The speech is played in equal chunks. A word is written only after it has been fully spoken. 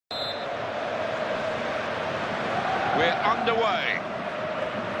We're underway.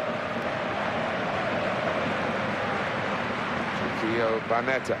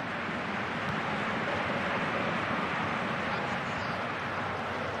 Banetta.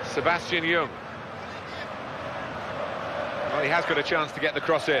 Sebastian Jung. Well, he has got a chance to get the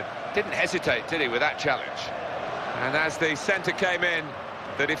cross in. Didn't hesitate, did he, with that challenge? And as the centre came in,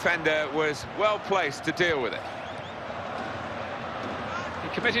 the defender was well placed to deal with it. He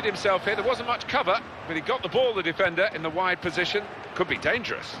committed himself here. There wasn't much cover, but he got the ball, the defender, in the wide position. Could be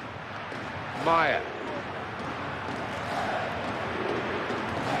dangerous. Maya.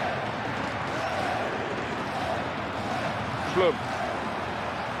 Flum.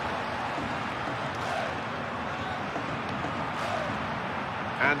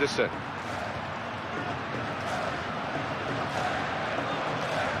 Anderson.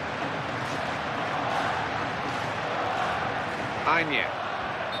 Anya.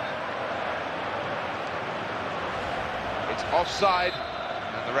 It's offside,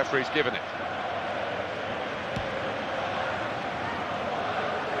 and the referee's given it.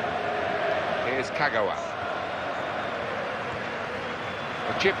 Here's Kagawa.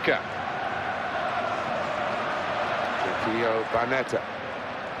 Chipka. Banetta.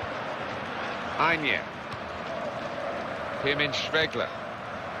 Anya. Pirmin Schwegler.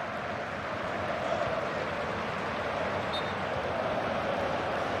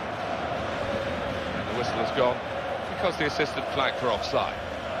 And the whistle has gone because the assistant flagged for offside.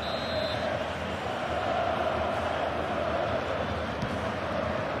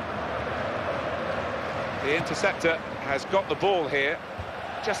 The interceptor has got the ball here.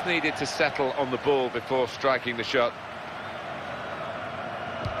 Just needed to settle on the ball before striking the shot.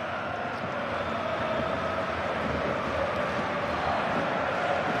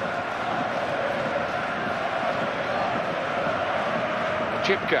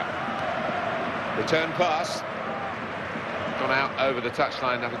 Chipka. Return pass. Gone out over the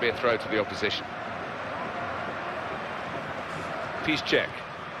touchline. That'll be a throw to the opposition. Piszczek.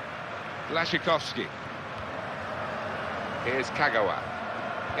 Błaszczykowski. Here's Kagawa.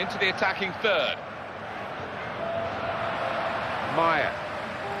 Into the attacking third. Maya.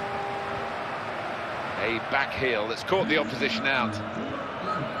 A back heel that's caught the opposition out.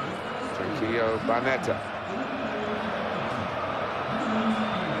 Banetta.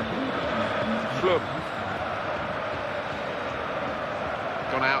 Flum.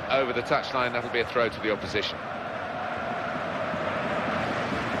 Gone out over the touchline. That'll be a throw to the opposition.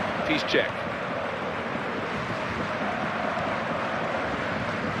 Piszczek.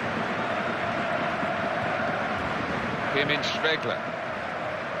 Pirmin Schwegler.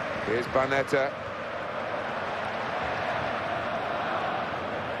 Here's Banetta.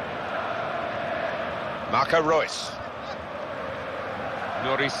 Marco Reus.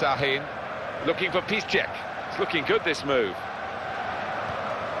 Nuri Sahin. Looking for Piszczek. It's looking good, this move.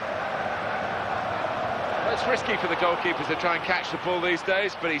 Well, it's risky for the goalkeepers to try and catch the ball these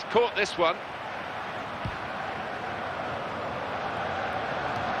days, but he's caught this one.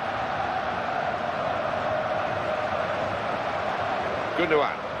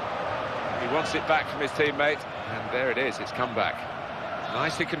 Gundogan. He wants it back from his teammate, and there it is, it's come back.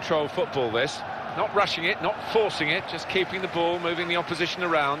 Nicely controlled football, this. Not rushing it, not forcing it, just keeping the ball, moving the opposition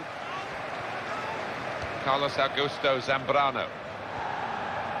around. Carlos Augusto Zambrano.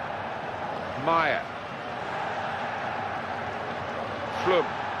 Maya. Flum.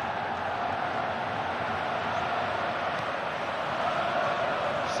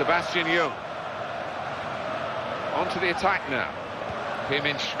 Sebastian Jung. On to the attack now.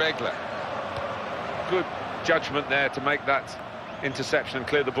 Pirmin Schwegler. Good judgment there to make that interception and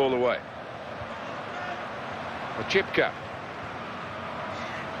clear the ball away. Chipka.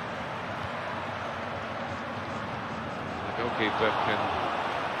 The goalkeeper can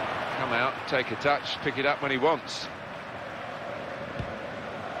come out, take a touch, pick it up when he wants.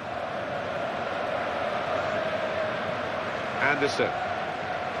 Anderson.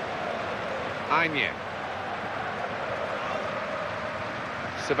 Anya.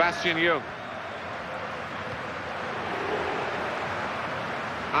 Sebastian Jung.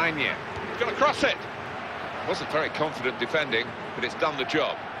 Anya. He's got to cross it. Wasn't very confident defending, but it's done the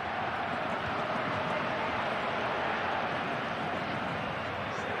job.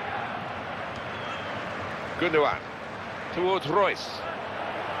 Gundogan towards Reus.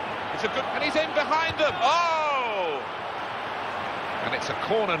 It's a good, and he's in behind them. Oh! And it's a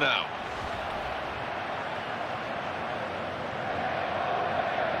corner now.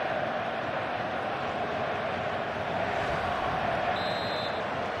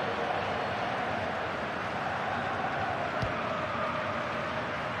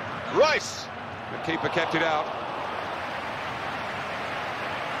 Reus. The keeper kept it out.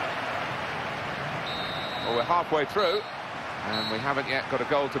 Well, we're halfway through, and we haven't yet got a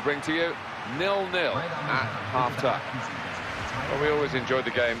goal to bring to you. 0-0 at half-time. Well, we always enjoyed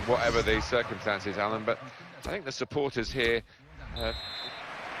the game, whatever the circumstances, Alan, but I think the supporters here...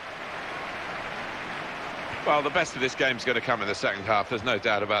 Well, the best of this game's going to come in the second half, there's no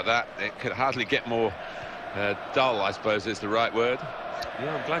doubt about that. It could hardly get more dull, I suppose is the right word.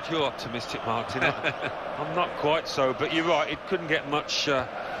 Yeah, I'm glad you're optimistic, Martin. I'm not quite so, but you're right, it couldn't get much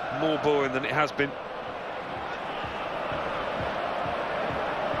more boring than it has been.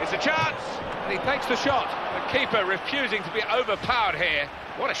 It's a chance, and he takes the shot. The keeper refusing to be overpowered here.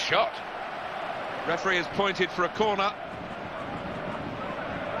 What a shot. Referee has pointed for a corner.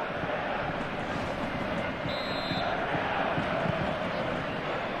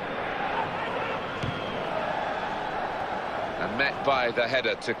 And met by the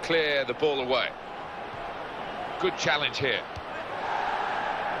header to clear the ball away. Good challenge here.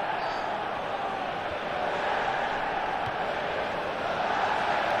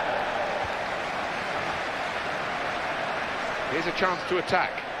 Here's a chance to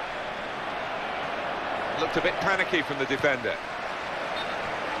attack. Looked a bit panicky from the defender.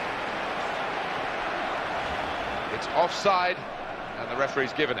 It's offside, and the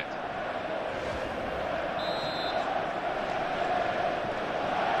referee's given it.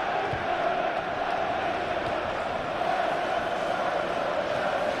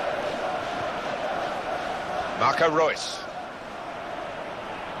 Marco Reus.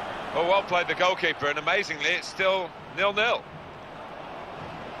 Oh, well played the goalkeeper, and amazingly it's still 0-0.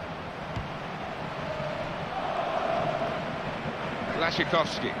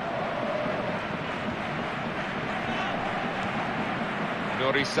 Laszikowski.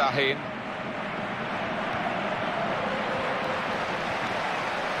 Nuri Sahin.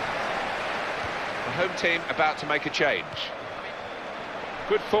 The home team about to make a change.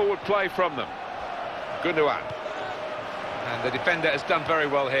 Good forward play from them. Gundogan. And the defender has done very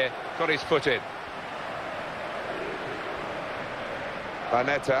well here. Got his foot in.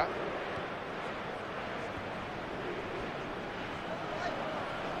 Banetta.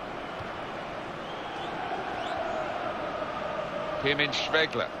 Pirmin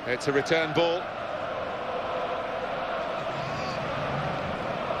Schwegler. It's a return ball.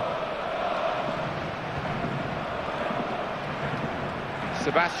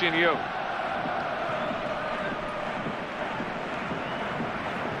 Sebastian Jung.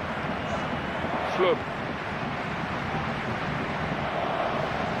 Flum.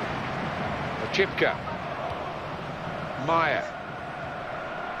 Chipka. Meyer.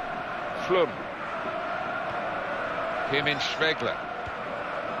 Flum. Pirmin Schwegler.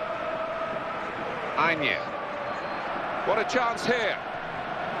 Anya. What a chance here.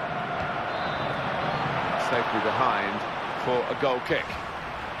 Safely behind for a goal kick.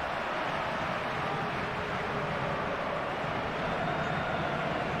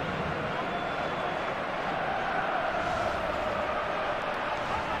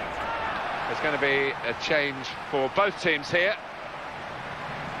 There's going to be a change for both teams here.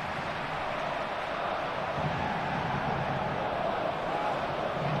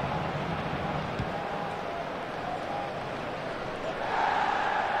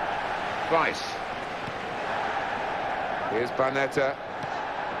 Weiss. Here's Banetta.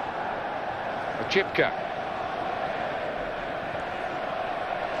 Chipka.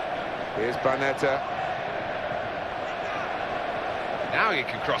 Here's Banetta. Now you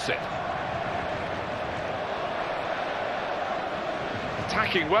can cross it.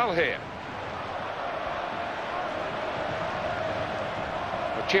 Attacking well here.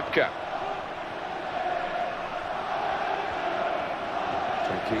 Chipka.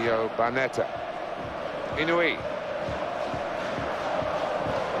 Tranquillo Banetta. Inui.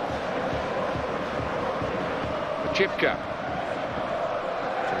 Chipka.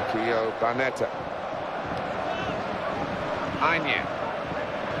 Tranquillo Banetta. Anya.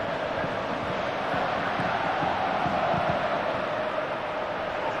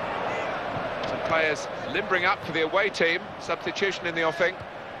 Some players limbering up for the away team. Substitution in the offing.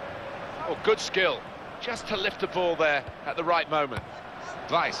 Oh, good skill. Just to lift the ball there at the right moment.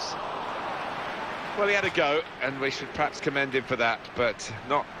 Weiss. Well, he had a go, and we should perhaps commend him for that, but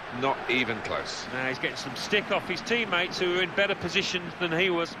not even close. Now he's getting some stick off his teammates who are in better positions than he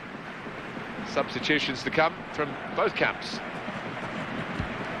was. Substitutions to come from both camps.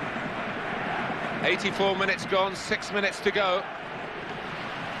 84 minutes gone, 6 minutes to go.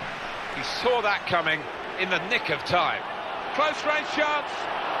 He saw that coming in the nick of time. Close range chance.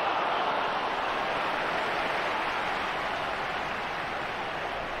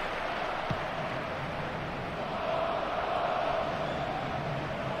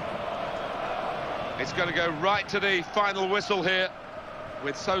 It's going to go right to the final whistle here,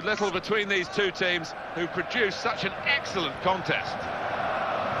 with so little between these two teams who produced such an excellent contest.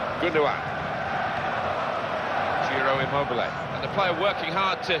 Gundogan. Ciro Immobile. And the player working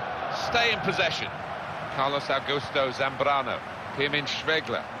hard to stay in possession. Carlos Augusto Zambrano. Firmin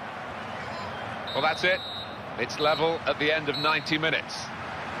Schwegler. Well, that's it. It's level at the end of 90 minutes.